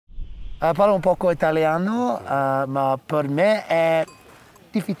Parlo un poco italiano, ma per me è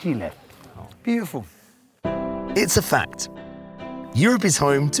difficile. Beautiful. It's a fact. Europe is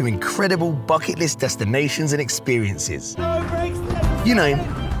home to incredible bucket list destinations and experiences. You know,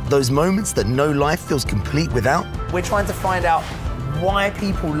 those moments that no life feels complete without. We're trying to find out why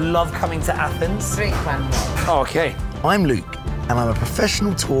people love coming to Athens. Oh, okay. I'm Luke, and I'm a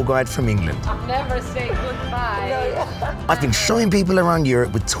professional tour guide from England. Never say goodbye. I've been showing people around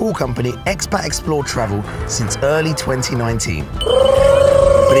Europe with tour company Expat Explore Travel since early 2019.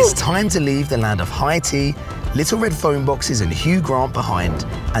 But it's time to leave the land of high tea, little red phone boxes and Hugh Grant behind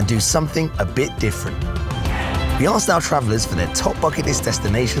and do something a bit different. We asked our travellers for their top bucket list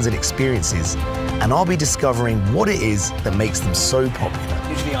destinations and experiences, and I'll be discovering what it is that makes them so popular.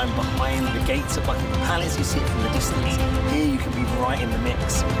 Usually I'm behind the gates of Buckingham Palace, you see it from the distance. Here you can be right in the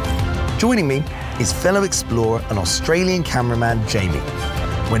mix. Joining me is fellow explorer and Australian cameraman Jamie.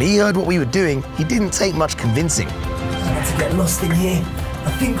 When he heard what we were doing, he didn't take much convincing. I had to get lost in here.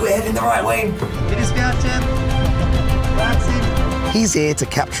 I think we're heading the right way. He's here to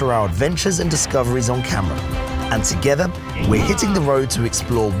capture our adventures and discoveries on camera. And together, we're hitting the road to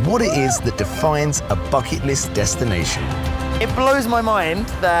explore what it is that defines a bucket list destination. It blows my mind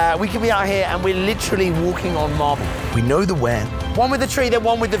that we can be out here and we're literally walking on marble. We know the where. One with the tree, then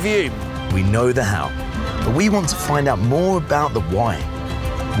one with the view. We know the how. But we want to find out more about the why.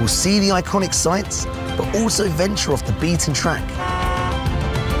 We'll see the iconic sights, but also venture off the beaten track.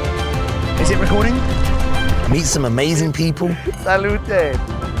 Is it recording? Meet some amazing people. Salute.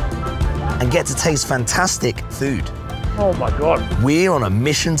 And get to taste fantastic food. Oh my God. We're on a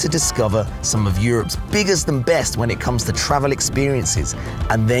mission to discover some of Europe's biggest and best when it comes to travel experiences,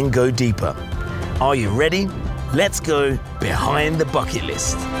 and then go deeper. Are you ready? Let's go behind the bucket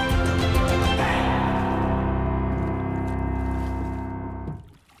list.